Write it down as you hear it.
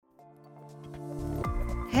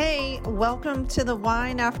everybody. Welcome to the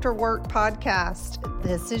Wine After Work podcast.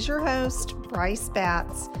 This is your host, Bryce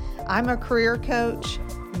Batts. I'm a career coach,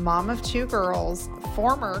 mom of two girls,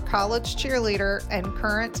 former college cheerleader, and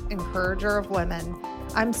current encourager of women.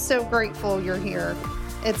 I'm so grateful you're here.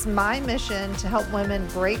 It's my mission to help women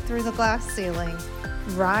break through the glass ceiling,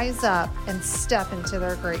 rise up, and step into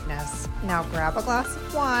their greatness. Now grab a glass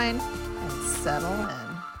of wine and settle in.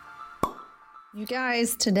 You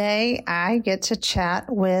guys, today I get to chat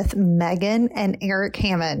with Megan and Eric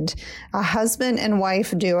Hammond, a husband and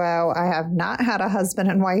wife duo. I have not had a husband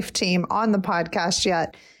and wife team on the podcast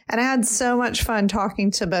yet, and I had so much fun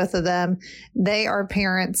talking to both of them. They are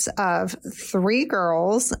parents of three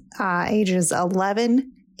girls, ages 11,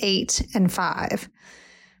 8, and 5.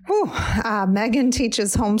 Megan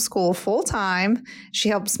teaches homeschool full-time. She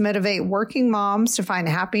helps motivate working moms to find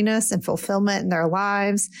happiness and fulfillment in their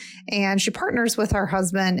lives. And she partners with her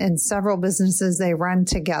husband in several businesses they run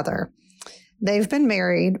together. They've been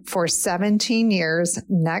married for 17 years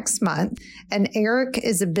next month. And Eric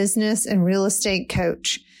is a business and real estate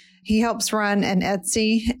coach. He helps run an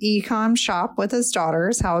Etsy e-com shop with his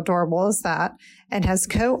daughters. How adorable is that? And has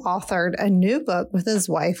co-authored a new book with his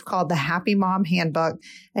wife called The Happy Mom Handbook.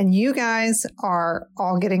 And you guys are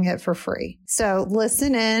all getting it for free. So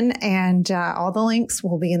listen in, and all the links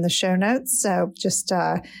will be in the show notes. So just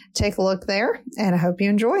take a look there, and I hope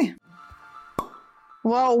you enjoy.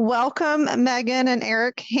 Well, welcome, Megan and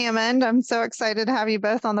Eric Hammond. I'm so excited to have you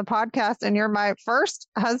both on the podcast, and you're my first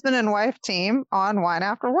husband and wife team on Wine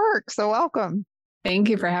After Work. So welcome. Thank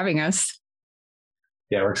you for having us.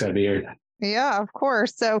 Yeah, we're excited to be here. Yeah, of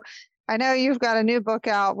course. So I know you've got a new book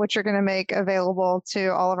out, which you're going to make available to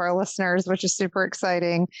all of our listeners, which is super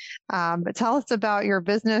exciting. But tell us about your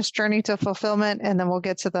business journey to fulfillment, and then we'll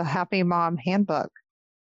get to the Happy Mom Handbook.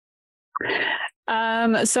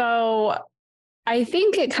 So I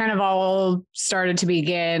think it kind of all started to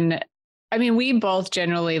begin. I mean, we both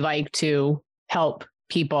generally like to help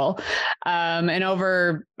people. And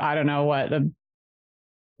over, I don't know what, a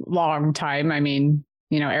long time. I mean,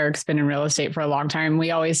 Eric's been in real estate for a long time.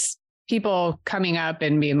 We always, people coming up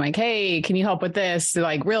and being like, hey, can you help with this?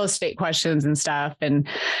 Like real estate questions and stuff. And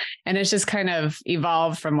it's just kind of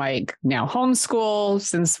evolved from like now homeschool,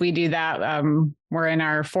 since we do that. We're in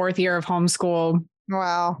our 4th year of homeschool.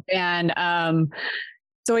 Wow. And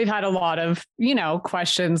so we've had a lot of,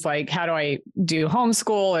 questions like, how do I do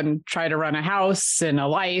homeschool and try to run a house and a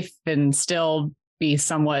life and still be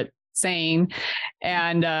somewhat sane?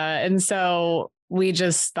 And so we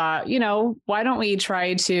just thought, why don't we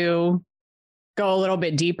try to go a little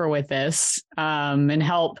bit deeper with this and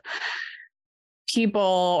help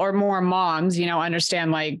people or more moms,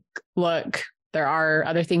 understand like, look, there are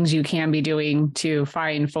other things you can be doing to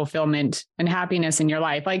find fulfillment and happiness in your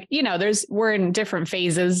life. Like, we're in different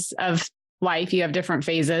phases of life. You have different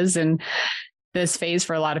phases, and this phase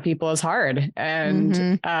for a lot of people is hard.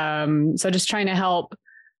 And so just trying to help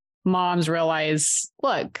moms realize,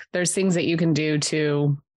 look, there's things that you can do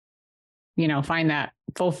to, find that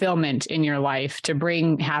fulfillment in your life, to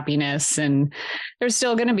bring happiness. And there's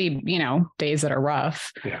still going to be, days that are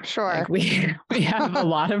rough. Yeah, sure. Like we have a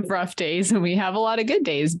lot of rough days and we have a lot of good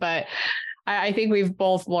days, but I think we've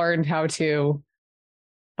both learned how to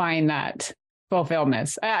find that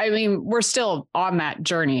fulfillment. I mean, we're still on that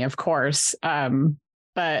journey, of course.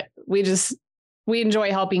 But we enjoy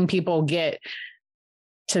helping people get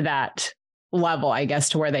to that level, I guess,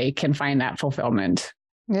 to where they can find that fulfillment.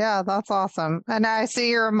 Yeah, that's awesome. And I see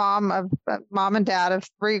you're a mom and dad of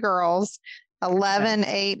 3 girls, 11,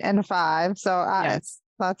 8, and 5. So yes.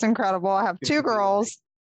 That's incredible. I have 2 girls.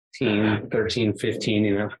 13,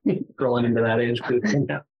 15, growing into that age group.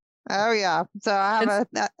 Yeah. Oh, yeah. So I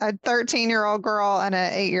have a 13-year-old girl and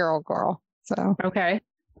an 8-year-old girl. So okay.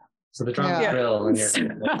 So the drama's real. And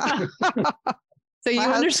so you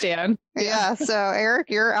understand. Yeah. So Eric,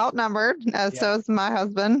 you're outnumbered, so is my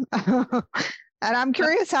husband. And I'm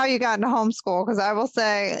curious how you got into homeschool, because I will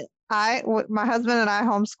say my husband and I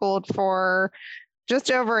homeschooled for just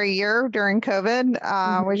over a year during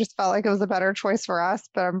COVID. We just felt like it was a better choice for us,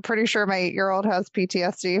 but I'm pretty sure my 8-year-old has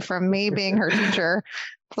PTSD from me being her teacher.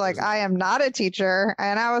 It's like, I am not a teacher,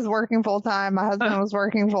 and I was working full time. My husband was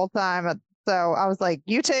working full time. So I was like,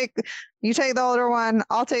 you take the older one,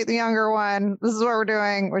 I'll take the younger one. This is what we're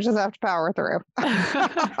doing. We just have to power through.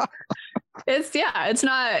 It's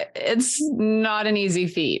not an easy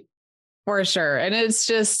feat for sure. And it's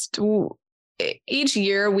just each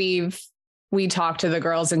year we talk to the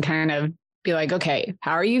girls and kind of be like, okay,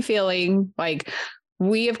 how are you feeling? Like,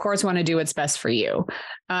 we of course want to do what's best for you.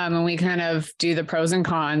 And we kind of do the pros and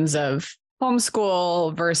cons of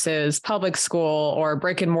homeschool versus public school or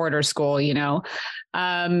brick and mortar school,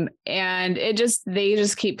 and they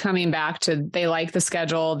just keep coming back to, they like the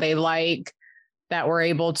schedule. They like that we're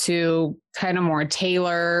able to kind of more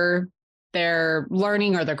tailor their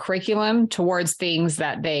learning or the curriculum towards things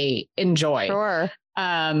that they enjoy. Sure.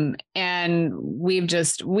 And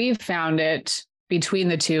we've found it between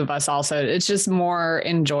the two of us also, it's just more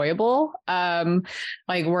enjoyable.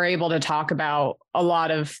 Like we're able to talk about a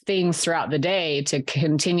lot of things throughout the day to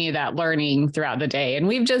continue that learning throughout the day. And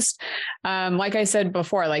we've just, like I said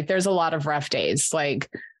before, like there's a lot of rough days, like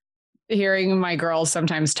hearing my girls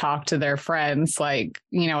sometimes talk to their friends, like,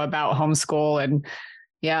 about homeschool and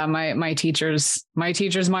yeah, my teacher's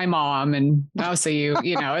my mom. And so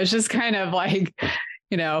it's just kind of like,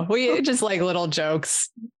 we just like little jokes.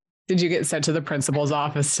 Did you get sent to the principal's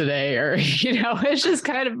office today? Or, it's just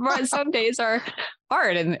kind of, some days are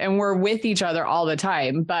hard and we're with each other all the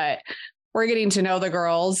time, but we're getting to know the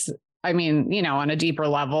girls, on a deeper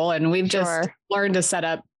level. And we've just learned to set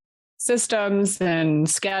up systems and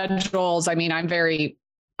schedules.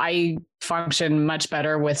 I function much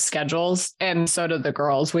better with schedules, and so do the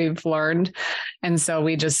girls, we've learned. And so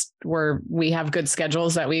we have good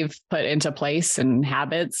schedules that we've put into place and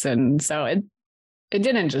habits. And so it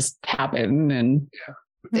didn't just happen. And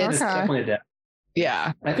it's definitely did.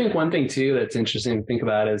 Yeah. I think one thing too, that's interesting to think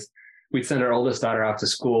about is we'd send our oldest daughter off to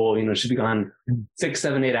school, she'd be gone 6,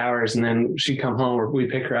 7, 8 hours. And then she'd come home or we'd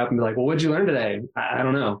pick her up and be like, well, what'd you learn today? I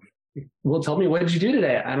don't know. Well, tell me, what did you do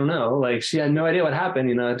today? I don't know. Like she had no idea what happened,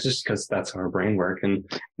 it's just because that's how her brain works. And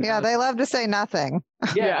yeah, they love to say nothing.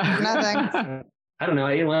 Yeah. Nothing. I don't know.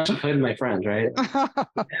 I ate lunch and played with my friends, right?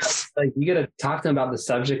 Like you got to talk to them about the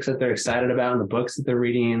subjects that they're excited about and the books that they're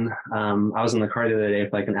reading. I was in the car the other day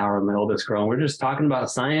for like an hour with my oldest girl, and we're just talking about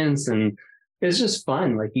science, and it's just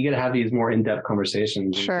fun. Like you got to have these more in-depth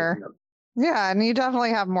conversations. Sure. Yeah. And you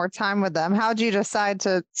definitely have more time with them. How'd you decide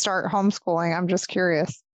to start homeschooling? I'm just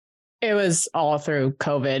curious. It was all through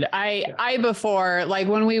COVID. I before, like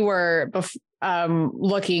when we were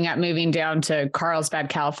looking at moving down to Carlsbad,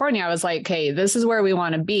 California, I was like, okay, this is where we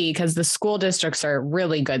want to be because the school districts are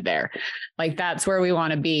really good there. Like that's where we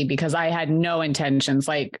want to be, because I had no intentions.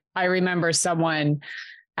 Like I remember someone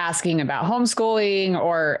asking about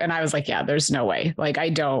homeschooling and I was like, yeah, there's no way. Like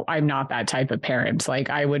I'm not that type of parent. Like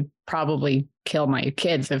I would probably kill my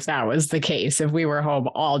kids if that was the case, if we were home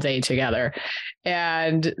all day together.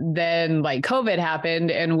 And then like COVID happened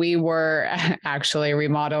and we were actually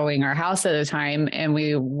remodeling our house at the time, and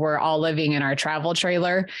we were all living in our travel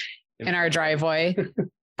trailer in our driveway.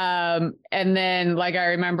 And then like, I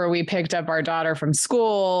remember we picked up our daughter from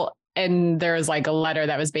school, and there was like a letter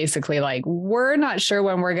that was basically like, we're not sure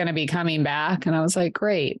when we're going to be coming back. And I was like,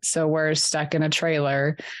 great. So we're stuck in a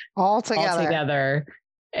trailer all together.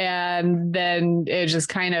 And then it just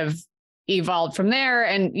kind of evolved from there.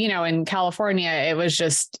 And, in California, it was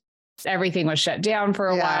just, everything was shut down for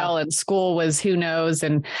a while, and school was who knows.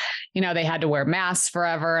 And, they had to wear masks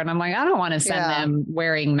forever. And I'm like, I don't want to send them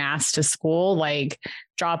wearing masks to school, like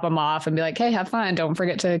drop them off and be like, hey, have fun. Don't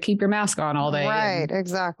forget to keep your mask on all day. Right.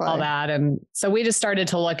 Exactly. All that. And so we just started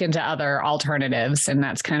to look into other alternatives. And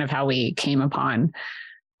that's kind of how we came upon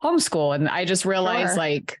homeschool. And I just realized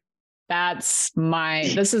like, this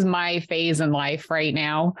is my phase in life right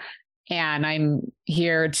now. And I'm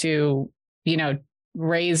here to,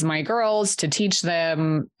 raise my girls, to teach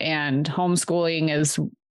them. And homeschooling is,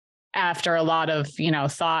 after a lot of,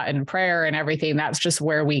 thought and prayer and everything, that's just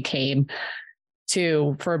where we came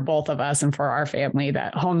to, for both of us and for our family,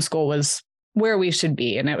 that homeschool was where we should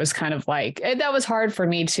be. And it was kind of like, that was hard for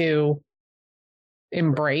me to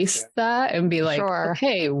embrace that and be like,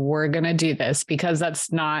 okay, we're going to do this, because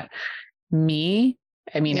that's not me.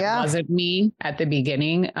 It wasn't me at the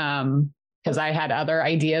beginning, because I had other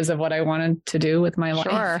ideas of what I wanted to do with my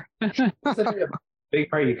life. A big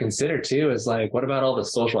part you consider too is like, what about all the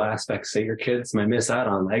social aspects that your kids might miss out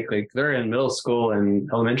on? Like they're in middle school and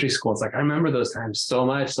elementary school. It's like, I remember those times so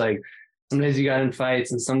much. Like some days you got in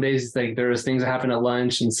fights, and some days like there was things that happened at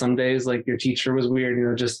lunch, and some days like your teacher was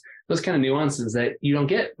weird, just those kind of nuances that you don't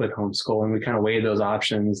get with homeschool. And we kind of weighed those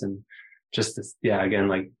options and just this, again,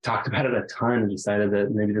 like talked about it a ton and decided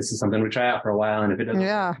that maybe this is something we try out for a while. And if it doesn't,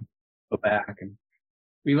 go back. And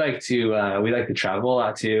we like to travel a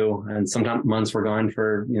lot too. And sometimes months we're gone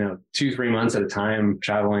for, 2-3 months at a time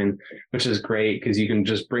traveling, which is great because you can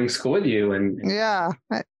just bring school with you. And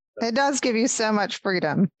it does give you so much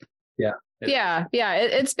freedom. Yeah.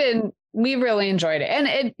 We really enjoyed it.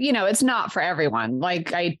 And it's not for everyone.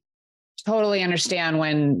 Like I totally understand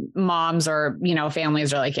when moms or,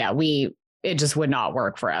 families are like, it just would not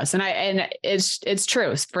work for us. And it's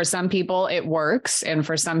true. For some people it works. And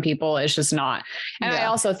for some people it's just not. And I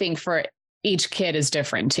also think for each kid is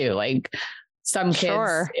different too. Like some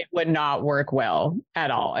kids, it would not work well at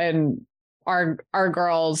all. And our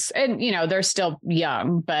girls, and, they're still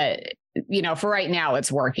young, but for right now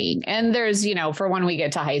it's working. And there's, for when we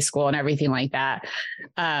get to high school and everything like that,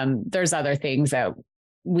 there's other things that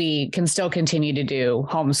we can still continue to do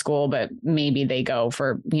homeschool, but maybe they go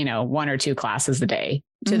for, 1 or 2 classes a day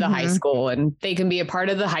to the high school, and they can be a part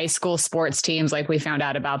of the high school sports teams. Like we found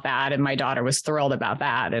out about that. And my daughter was thrilled about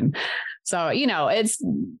that. And so,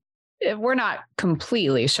 we're not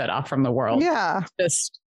completely shut off from the world. Yeah.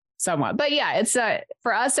 Just somewhat, but it's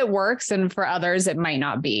for us, it works. And for others, it might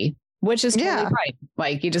not be, which is totally right.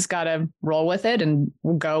 Like you just got to roll with it and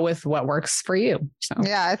go with what works for you. So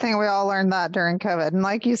I think we all learned that during COVID. And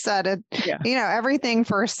like you said, everything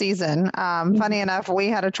for a season. Funny enough, we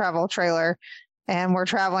had a travel trailer and we're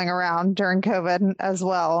traveling around during COVID as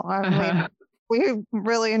well. We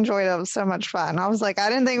really enjoyed it. It was so much fun. I was like, I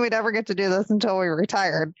didn't think we'd ever get to do this until we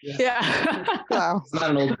retired. Yeah. So. It's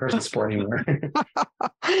not an old person sport anymore.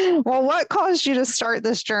 Well, what caused you to start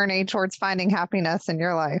this journey towards finding happiness in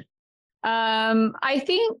your life? I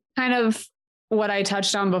think kind of what I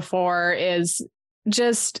touched on before is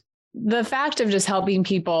just the fact of just helping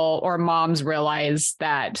people or moms realize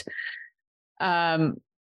that,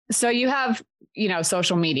 so you have,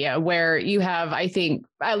 social media where you have, I think,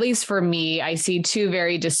 at least for me, I see 2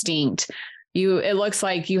 very distinct. It looks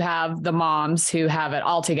like you have the moms who have it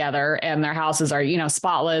all together and their houses are,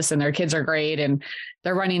 spotless and their kids are great and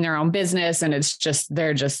they're running their own business and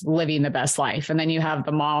they're just living the best life. And then you have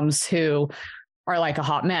the moms who are like a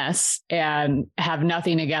hot mess and have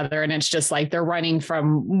nothing together. And it's just like they're running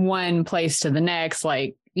from one place to the next,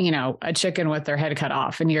 like, a chicken with their head cut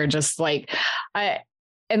off. And you're just like,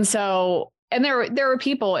 and there were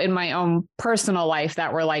people in my own personal life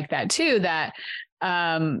that were like that too, that,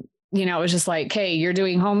 it was just like, hey, you're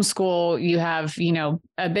doing homeschool, you have,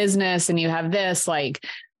 a business and you have this, like,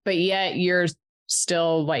 but yet you're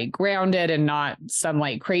still like grounded and not some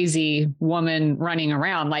like crazy woman running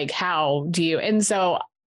around. Like, how do you? And so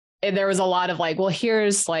there was a lot of like, well,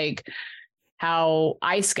 here's like how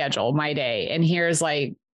I schedule my day. And here's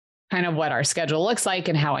like kind of what our schedule looks like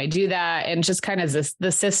and how I do that. And just kind of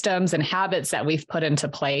the systems and habits that we've put into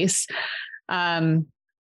place. And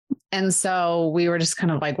so we were just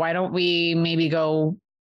kind of like, why don't we maybe go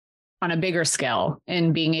on a bigger scale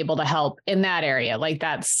in being able to help in that area? Like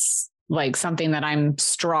that's like something that I'm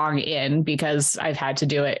strong in because I've had to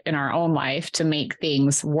do it in our own life to make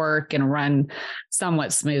things work and run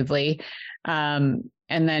somewhat smoothly. And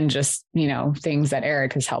then just, things that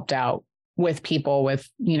Eric has helped out with people with,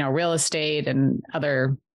 real estate and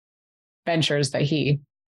other ventures that he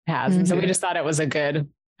has. And so we just thought it was a good,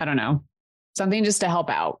 something just to help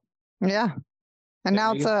out. Yeah. And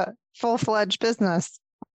now it's a full-fledged business.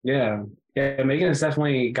 Yeah. Megan has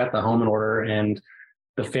definitely got the home in order and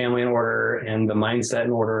the family in order and the mindset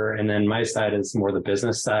in order. And then my side is more the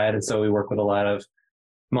business side. And so we work with a lot of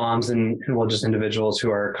moms and just individuals who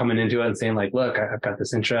are coming into it and saying like, look, I've got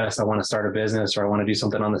this interest. I want to start a business or I want to do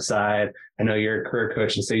something on the side. I know you're a career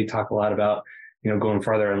coach. And so you talk a lot about, going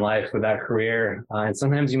further in life with that career. And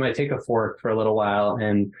sometimes you might take a fork for a little while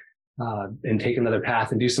and take another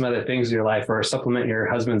path and do some other things in your life or supplement your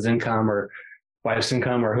husband's income or wife's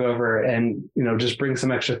income or whoever, and, just bring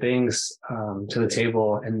some extra things to the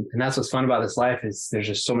table. And that's what's fun about this life is there's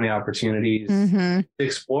just so many opportunities to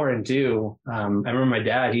explore and do. I remember my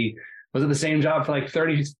dad, he was at the same job for like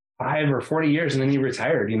 35 or 40 years and then he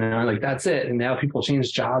retired, like that's it. And now people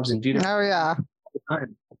change jobs and do that. Oh yeah.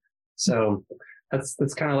 So that's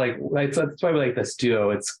kind of like, that's why we like this duo.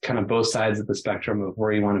 It's kind of both sides of the spectrum of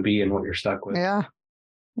where you want to be and what you're stuck with. Yeah.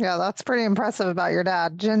 Yeah, that's pretty impressive about your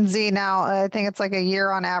dad. Gen Z now, I think it's like a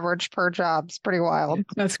year on average per job. It's pretty wild.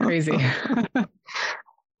 That's crazy.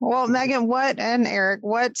 Well, Megan, and Eric,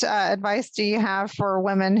 what advice do you have for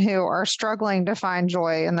women who are struggling to find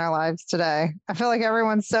joy in their lives today? I feel like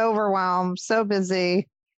everyone's so overwhelmed, so busy.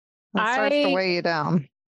 It starts to weigh you down.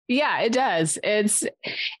 Yeah, it does. It's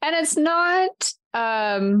not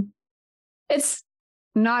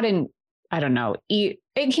an, I don't know,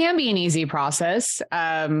 it can be an easy process.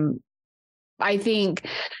 I think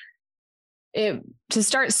to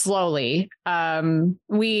start slowly,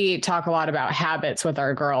 we talk a lot about habits with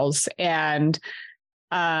our girls and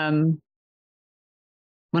what am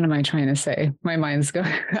I trying to say? My mind's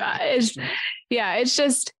going. It's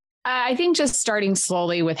just, I think just starting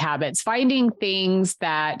slowly with habits, finding things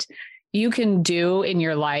that you can do in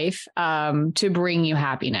your life to bring you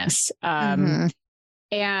happiness.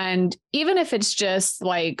 And even if it's just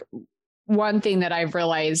like one thing that I've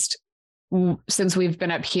realized since we've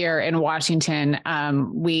been up here in Washington,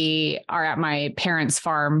 we are at my parents'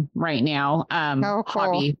 farm right now, cool.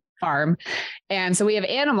 hobby farm. And so we have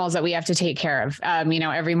animals that we have to take care of,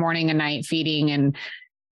 every morning and night, feeding and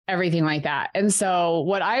everything like that. And so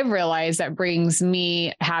what I've realized that brings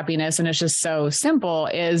me happiness, and it's just so simple,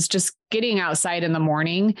 is just getting outside in the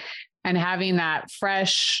morning and having that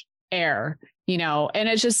fresh air, and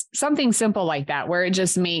it's just something simple like that, where it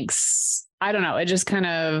just makes, I don't know, it just kind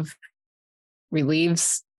of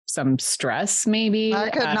relieves some stress, maybe. I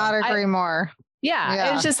could not agree more.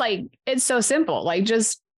 Yeah. It's just like, it's so simple. Like,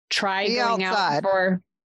 just try going outside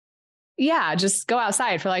just go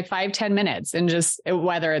outside for like 5-10 minutes and just,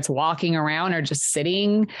 whether it's walking around or just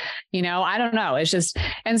sitting, I don't know. It's just,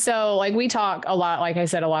 and so like we talk a lot, like I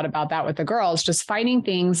said, a lot about that with the girls, just finding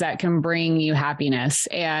things that can bring you happiness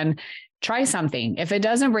and try something. If it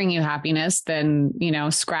doesn't bring you happiness, then,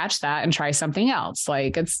 scratch that and try something else.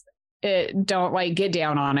 Like don't like get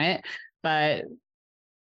down on it, but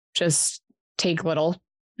just take little,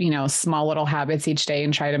 small little habits each day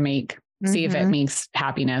and try to see if it makes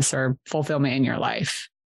happiness or fulfillment in your life.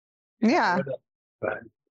 Yeah.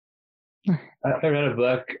 I read a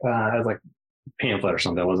book, it was like a pamphlet or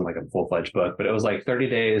something. It wasn't like a full-fledged book, but it was like 30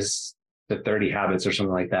 days to 30 habits or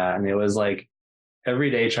something like that. And it was like,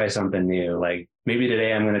 every day, try something new. Like maybe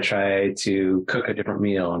today I'm going to try to cook a different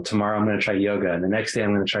meal, and tomorrow I'm going to try yoga, and the next day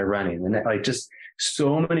I'm going to try running. And like just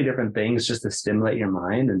so many different things just to stimulate your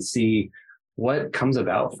mind and see what comes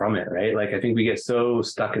about from it. Right. Like I think we get so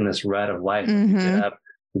stuck in this rut of life. We get up,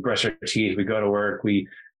 we brush our teeth, we go to work, we,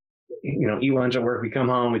 eat lunch at work, we come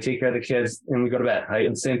home, we take care of the kids, and we go to bed. Right?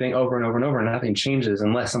 And same thing over and over and over. And nothing changes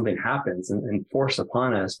unless something happens and forced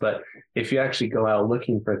upon us. But if you actually go out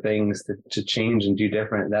looking for things to change and do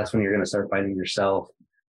different, that's when you're going to start finding yourself.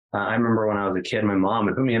 I remember when I was a kid, my mom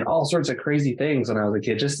would put me in all sorts of crazy things when I was a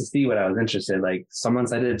kid just to see what I was interested in. Like some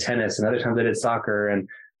months I did tennis and other times I did soccer, and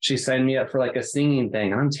she signed me up for like a singing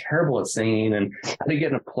thing. I'm terrible at singing, and I had to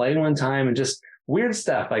get in a play one time and just weird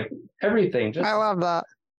stuff, like everything. I love that.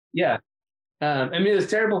 Yeah. It was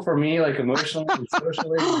terrible for me, like emotionally and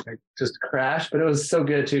socially, I just crashed, but it was so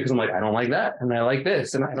good too. Cause I'm like, I don't like that. And I like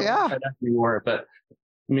this, and I don't like that anymore. But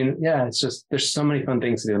it's just, there's so many fun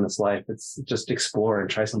things to do in this life. It's just explore and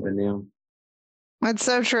try something new. It's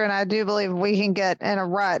so true. And I do believe we can get in a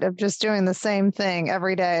rut of just doing the same thing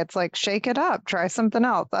every day. It's like, shake it up, try something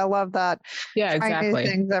else. I love that. Yeah, try exactly. New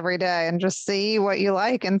things every day and just see what you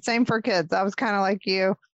like. And same for kids. I was kind of like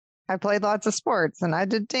you. I played lots of sports and I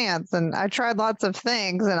did dance and I tried lots of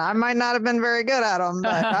things, and I might not have been very good at them,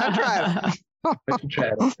 but I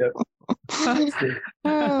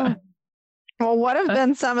tried. Well, what have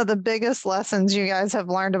been some of the biggest lessons you guys have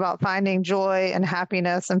learned about finding joy and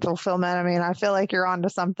happiness and fulfillment? I mean, I feel like you're onto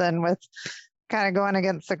something with kind of going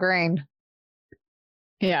against the grain.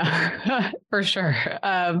 Yeah, for sure.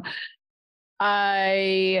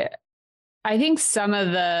 I think some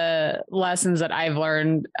of the lessons that I've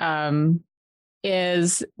learned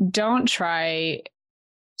is don't try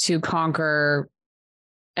to conquer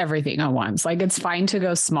everything at once. Like it's fine to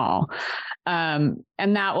go small. And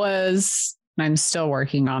that was, I'm still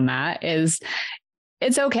working on that, is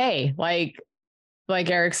it's okay. Like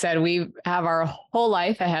Eric said, we have our whole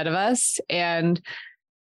life ahead of us, and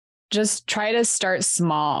just try to start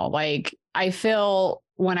small. Like I feel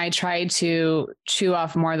when I try to chew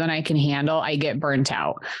off more than I can handle, I get burnt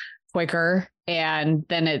out quicker. And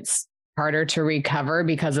then it's harder to recover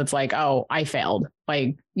because it's like, oh, I failed,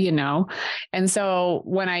 and so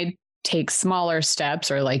when I take smaller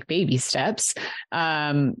steps or like baby steps,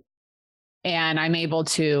 and I'm able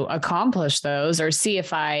to accomplish those or see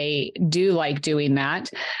if I do like doing that,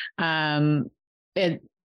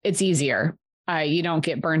 it's easier. You don't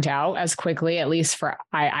get burnt out as quickly, at least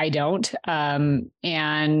I don't.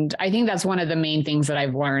 And I think that's one of the main things that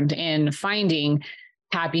I've learned in finding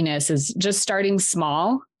happiness is just starting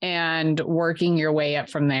small and working your way up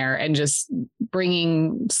from there, and just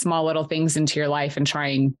bringing small little things into your life and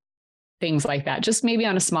trying things like that, just maybe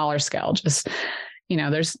on a smaller scale. Just,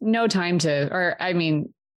 there's no time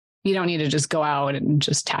you don't need to just go out and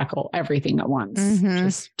just tackle everything at once.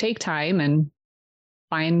 Just take time and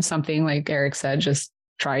find something, like Eric said, just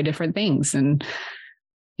try different things. And,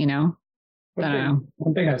 one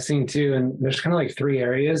thing I've seen too, and there's kind of like three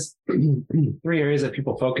areas that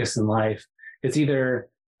people focus in life. It's either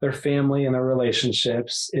their family and their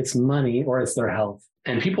relationships, it's money, or it's their health.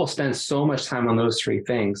 And people spend so much time on those three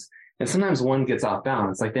things. And sometimes one gets off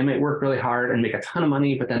balance. Like they might work really hard and make a ton of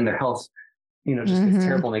money, but then their health, just gets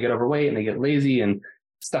terrible, and they get overweight and they get lazy. And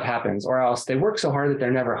stuff happens, or else they work so hard that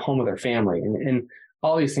they're never home with their family, and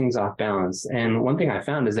all these things off balance. And one thing I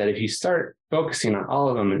found is that if you start focusing on all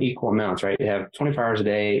of them in equal amounts, right? You have 24 hours a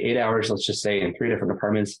day, 8 hours, let's just say, in 3 different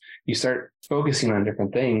departments, you start focusing on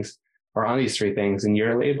different things or on these 3 things, and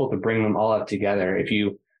you're able to bring them all up together. If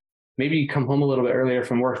you maybe you come home a little bit earlier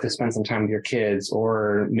from work to spend some time with your kids,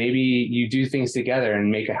 or maybe you do things together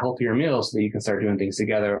and make a healthier meal so that you can start doing things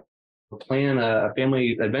together, or plan a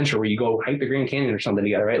family adventure where you go hike the Grand Canyon or something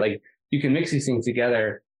together, right? Like you can mix these things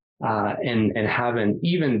together and have an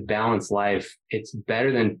even balanced life. It's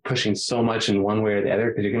better than pushing so much in one way or the other,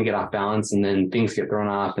 because you're going to get off balance and then things get thrown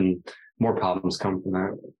off and more problems come from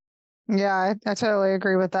that. Yeah, I totally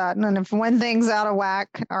agree with that. And if when things out of whack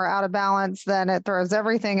or out of balance, then it throws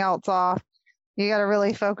everything else off. You got to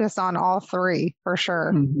really focus on all 3 for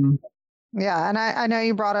sure. Mm-hmm. Yeah. And I know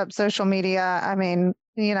you brought up social media. I mean,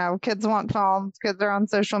 kids want phones, kids are on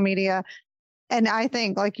social media. And I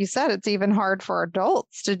think, like you said, it's even hard for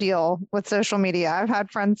adults to deal with social media. I've had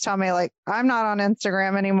friends tell me, like, I'm not on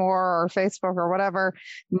Instagram anymore or Facebook or whatever,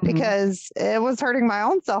 because it was hurting my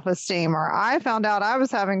own self-esteem, or I found out I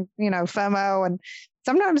was having, FOMO. And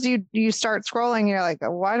sometimes you start scrolling and you're like,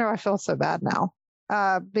 why do I feel so bad now?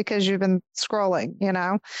 Because you've been scrolling,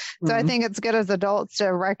 So I think it's good as adults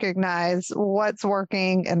to recognize what's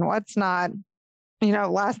working and what's not.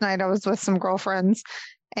 Last night I was with some girlfriends,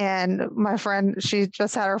 and my friend, she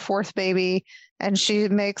just had her 4th baby, and she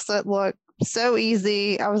makes it look so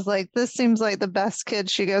easy. I was like, this seems like the best kid.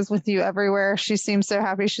 She goes with you everywhere. She seems so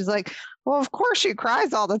happy. She's like, well, of course she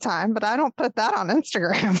cries all the time, but I don't put that on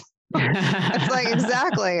Instagram. It's like,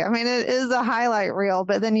 exactly. I mean, it is a highlight reel,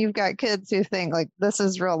 but then you've got kids who think like this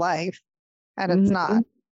is real life, and it's not. And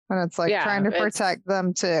it's like trying to protect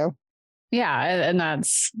them too. Yeah. And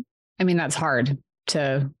that's hard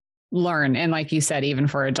to learn. And like you said, even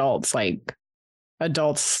for adults, like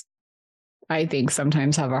adults, I think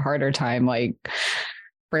sometimes have a harder time like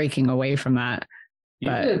breaking away from that. You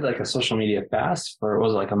did like a social media fast for,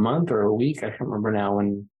 was it like a month or a week? I can't remember now,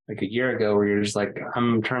 when like a year ago, where you're just like,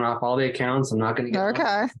 I'm turning off all the accounts. I'm not going to get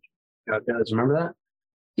okay. Do you remember that?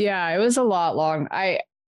 Yeah, it was a lot long. I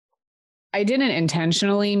didn't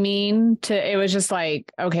intentionally mean to, it was just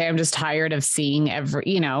like, okay, I'm just tired of seeing I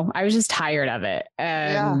was just tired of it.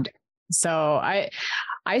 And so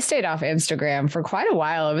I stayed off Instagram for quite a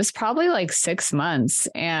while. It was probably like 6 months,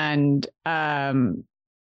 and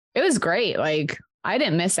it was great. Like I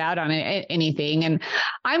didn't miss out on anything. And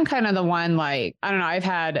I'm kind of the one, like, I don't know, I've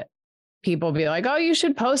had people be like, oh, you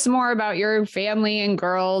should post more about your family and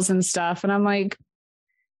girls and stuff. And I'm like,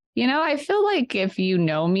 I feel like if you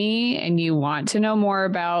know me and you want to know more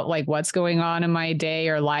about like what's going on in my day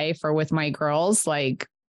or life or with my girls, like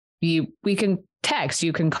we can text,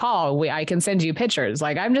 you can call, I can send you pictures.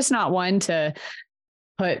 Like, I'm just not one to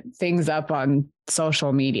put things up on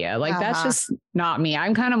social media. Like, that's just not me.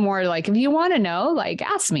 I'm kind of more like, if you want to know, like,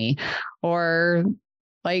 ask me, or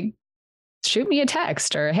like, shoot me a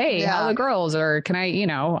text, or, hey, how the girls, or can I,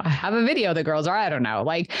 have a video of the girls, or I don't know.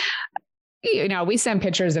 Like, we send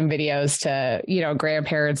pictures and videos to,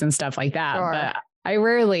 grandparents and stuff like that. Sure. But I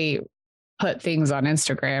rarely put things on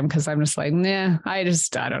Instagram, because I'm just like, nah, I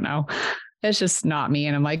don't know. It's just not me.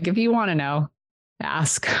 And I'm like, if you want to know,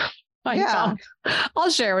 ask. Like, I'll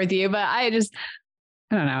share with you. But I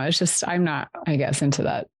don't know. It's just, I'm not, I guess, into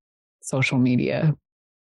that social media.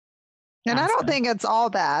 And I don't think it's all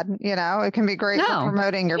bad. It can be great for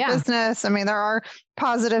promoting your business. I mean, there are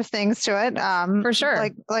positive things to it. For sure.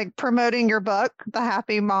 Like promoting your book, The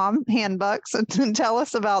Happy Mom Handbook. So tell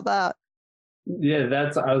us about that. Yeah,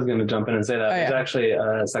 I was going to jump in and say that. There's actually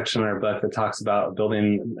a section in our book that talks about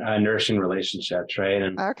building nourishing relationships, right?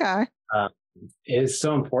 And it's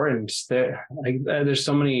so important. There's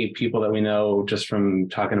so many people that we know just from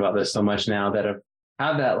talking about this so much now that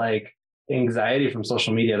have that like anxiety from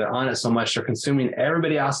social media. They're on it so much, they're consuming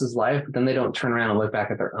everybody else's life, but then they don't turn around and look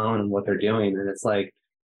back at their own and what they're doing. And it's like,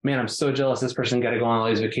 man, I'm so jealous this person got to go on all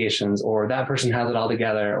these vacations, or that person has it all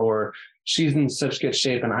together, or she's in such good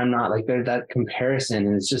shape and I'm not. Like, there's that comparison,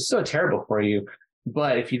 and it's just so terrible for you.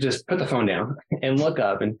 But if you just put the phone down and look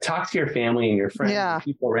up and talk to your family and your friends and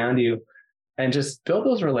people around you, and just build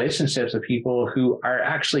those relationships with people who are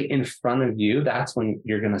actually in front of you, that's when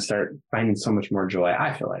you're going to start finding so much more joy,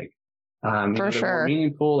 I feel like. For sure. More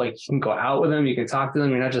meaningful. Like, you can go out with them, you can talk to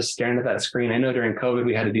them, you're not just staring at that screen. I know during COVID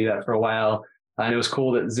we had to do that for a while, and it was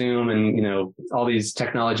cool that Zoom and all these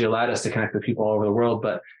technology allowed us to connect with people all over the world.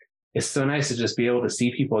 But it's so nice to just be able to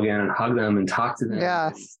see people again and hug them and talk to them.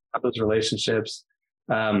 Yes, have those relationships.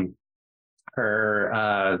 We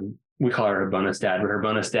call her bonus dad, but her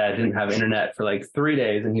bonus dad didn't have internet for like 3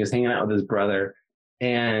 days, and he was hanging out with his brother.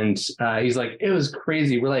 And he's like, it was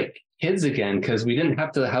crazy. We're like kids again, because we didn't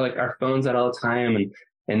have to have like our phones out all the time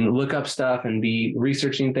and look up stuff and be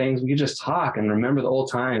researching things. We could just talk and remember the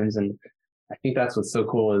old times. And I think that's what's so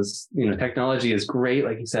cool is, technology is great.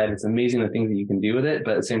 Like you said, it's amazing the things that you can do with it.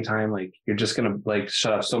 But at the same time, like you're just going to like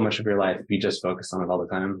shut off so much of your life if you just focus on it all the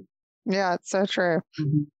time. Yeah, it's so true.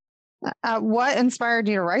 Mm-hmm. What inspired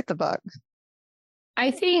you to write the book? I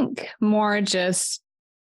think more just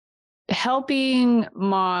helping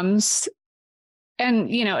moms, and,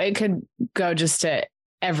 it could go just to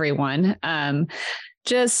everyone,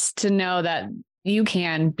 just to know that you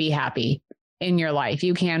can be happy in your life.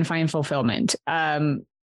 You can find fulfillment.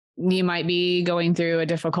 You might be going through a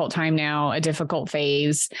difficult time now, a difficult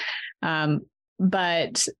phase,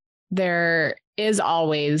 but there is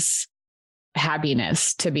always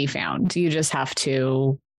happiness to be found. You just have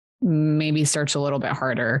to maybe search a little bit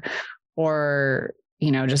harder, or,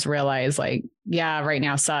 just realize like, yeah, right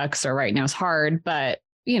now sucks, or right now is hard, but,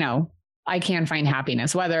 I can find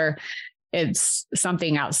happiness, whether it's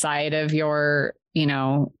something outside of your,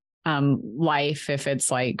 life. If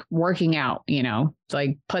it's like working out,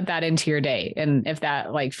 like put that into your day. And if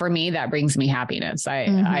that, like for me, that brings me happiness.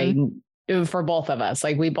 I for both of us,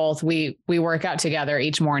 like we work out together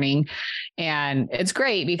each morning, and it's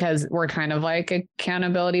great because we're kind of like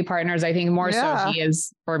accountability partners. I think more so he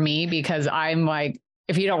is for me, because I'm like,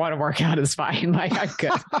 if you don't want to work out, it's fine. Like I'm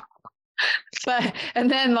good. And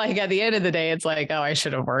then like at the end of the day, it's like, oh, I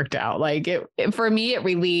should have worked out. Like for me, it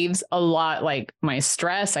relieves a lot, like my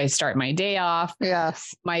stress. I start my day off.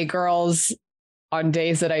 Yes. My girls, on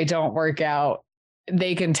days that I don't work out,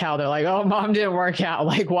 they can tell. They're like, oh, mom didn't work out.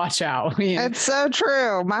 Like, watch out. It's so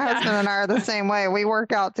true. My husband and I are the same way. We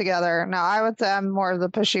work out together. Now, I would say I'm more of the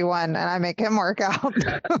pushy one, and I make him work out.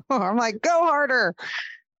 I'm like, go harder.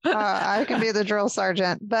 I can be the drill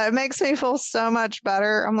sergeant, but it makes me feel so much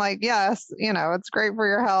better. I'm like, yes, it's great for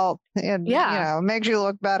your health, and it makes you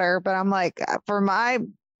look better. But I'm like, for my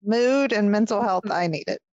mood and mental health, I need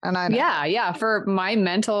it. And I know. Yeah. For my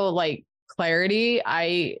mental like clarity,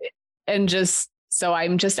 I'm just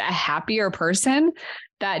a happier person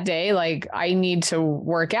that day. Like I need to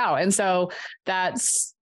work out. And so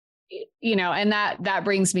that's, and that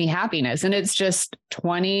brings me happiness. And it's just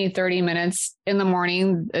 20, 30 minutes in the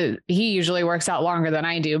morning. He usually works out longer than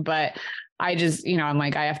I do, but I just, I'm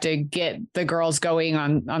like, I have to get the girls going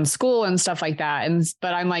on school and stuff like that.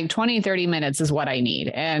 But I'm like 20, 30 minutes is what I need.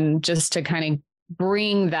 And just to kind of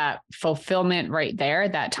bring that fulfillment right there,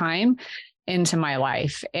 that time into my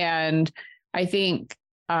life. And I think,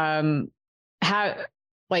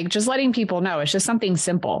 just letting people know it's just something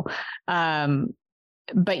simple.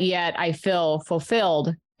 But yet I feel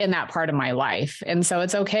fulfilled in that part of my life. And so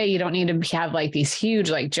it's okay. You don't need to have like these huge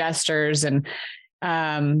like gestures and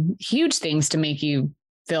huge things to make you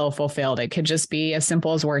feel fulfilled. It could just be as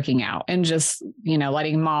simple as working out, and just,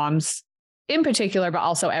 letting moms in particular, but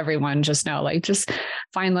also everyone just know, like, just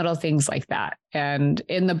find little things like that. And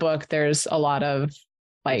in the book, there's a lot of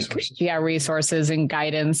resources and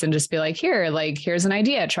guidance, and just be like, here's an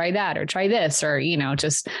idea, try that, or try this, or,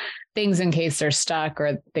 just things in case they're stuck,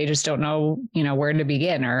 or they just don't know, where to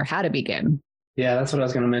begin or how to begin. Yeah, that's what I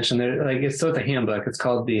was going to mention there. Like, it's a handbook. It's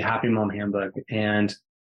called the Happy Mom Handbook. And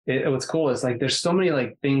what's cool is like, there's so many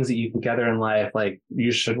like things that you can gather in life. Like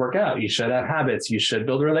you should work out, you should have habits, you should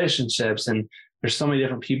build relationships. And there's so many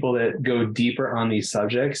different people that go deeper on these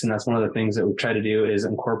subjects. And that's one of the things that we try to do is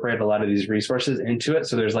incorporate a lot of these resources into it.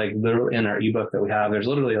 So there's like literally in our ebook that we have, there's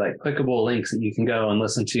literally like clickable links that you can go and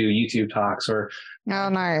listen to YouTube talks or. Oh,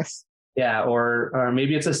 nice. Yeah. Or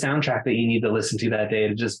maybe it's a soundtrack that you need to listen to that day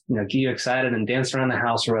to just, get you excited and dance around the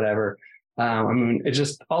house or whatever. It's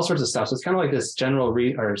just all sorts of stuff. So it's kind of like this general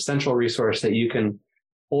or central resource that you can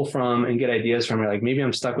pull from and get ideas from. You're like, maybe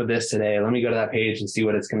I'm stuck with this today. Let me go to that page and see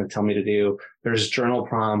what it's going to tell me to do. There's journal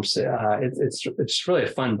prompts. It's really a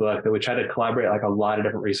fun book that we try to collaborate like a lot of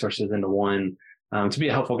different resources into one to be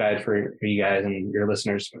a helpful guide for you guys and your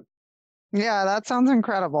listeners. Yeah, that sounds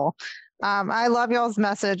incredible. I love y'all's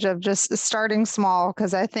message of just starting small,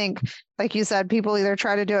 because I think, like you said, people either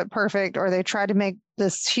try to do it perfect or they try to make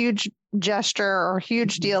this huge gesture or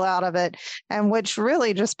huge deal out of it, and which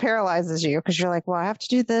really just paralyzes you, because you're like, well, I have to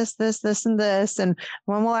do this, and this, and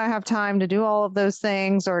when will I have time to do all of those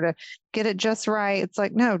things or to get it just right? It's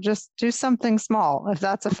like, no, just do something small. If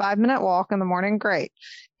that's a 5-minute walk in the morning, great,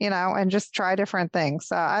 and just try different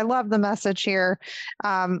things. I love the message here.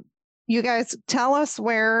 You guys tell us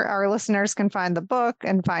where our listeners can find the book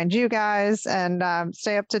and find you guys, and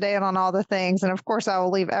stay up to date on all the things. And of course, I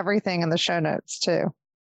will leave everything in the show notes too.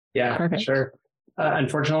 Yeah, Perfect. Sure.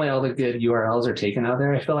 Unfortunately, all the good URLs are taken out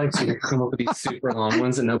there, I feel like. So you can come up with these super long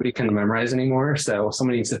ones that nobody can memorize anymore. So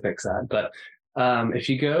somebody needs to fix that. But if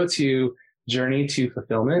you go to Journey to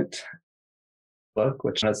Fulfillment book,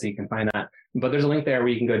 which so you can find that. But there's a link there where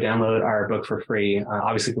you can go download our book for free.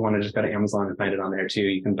 Obviously, if you want to just go to Amazon and find it on there too,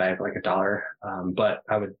 you can buy it for like $1. But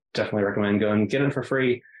I would definitely recommend going and get it for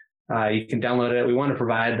free. You can download it. We want to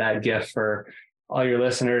provide that gift for all your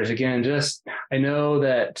listeners. Again, I know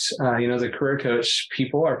that, as a career coach,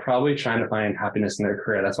 people are probably trying to find happiness in their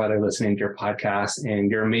career. That's why they're listening to your podcast,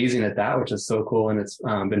 and you're amazing at that, which is so cool. And it's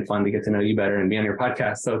been fun to get to know you better and be on your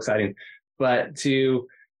podcast. So exciting. But to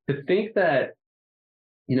think that,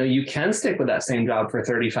 you can stick with that same job for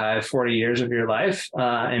 35, 40 years of your life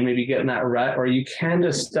and maybe get in that rut, or you can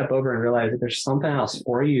just step over and realize that there's something else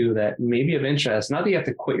for you that may be of interest. Not that you have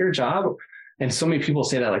to quit your job. And so many people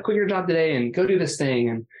say that, like, quit your job today and go do this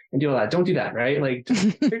thing and do all that. Don't do that, right? Like,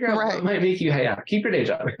 just figure out what might make you, keep your day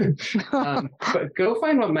job. But go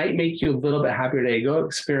find what might make you a little bit happier today. Go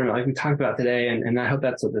experiment like we talked about today. And I hope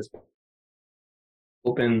that's what this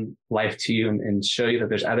open life to you and show you that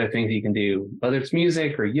there's other things you can do, whether it's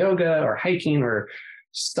music or yoga or hiking or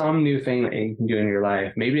some new thing that you can do in your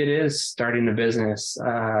life. Maybe it is starting a business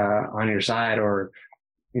on your side, or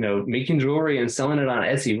making jewelry and selling it on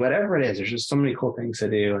Etsy, whatever it is. There's just so many cool things to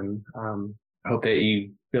do. And I hope that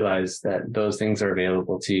you realize that those things are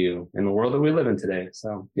available to you in the world that we live in today.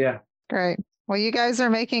 So, yeah. Great. Well, you guys are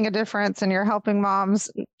making a difference and you're helping moms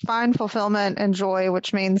find fulfillment and joy,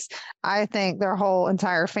 which means I think their whole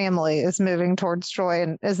entire family is moving towards joy.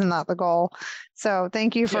 And isn't that the goal? So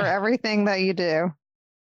thank you for everything that you do.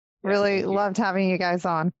 Really loved having you guys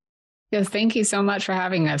on. Yes. Thank you so much for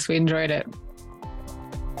having us. We enjoyed it.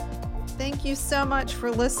 Thank you so much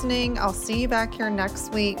for listening. I'll see you back here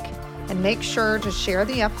next week, and make sure to share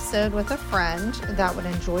the episode with a friend that would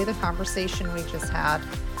enjoy the conversation we just had.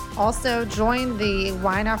 Also, join the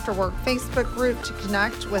Wine After Work Facebook group to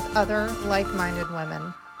connect with other like-minded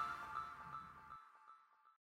women.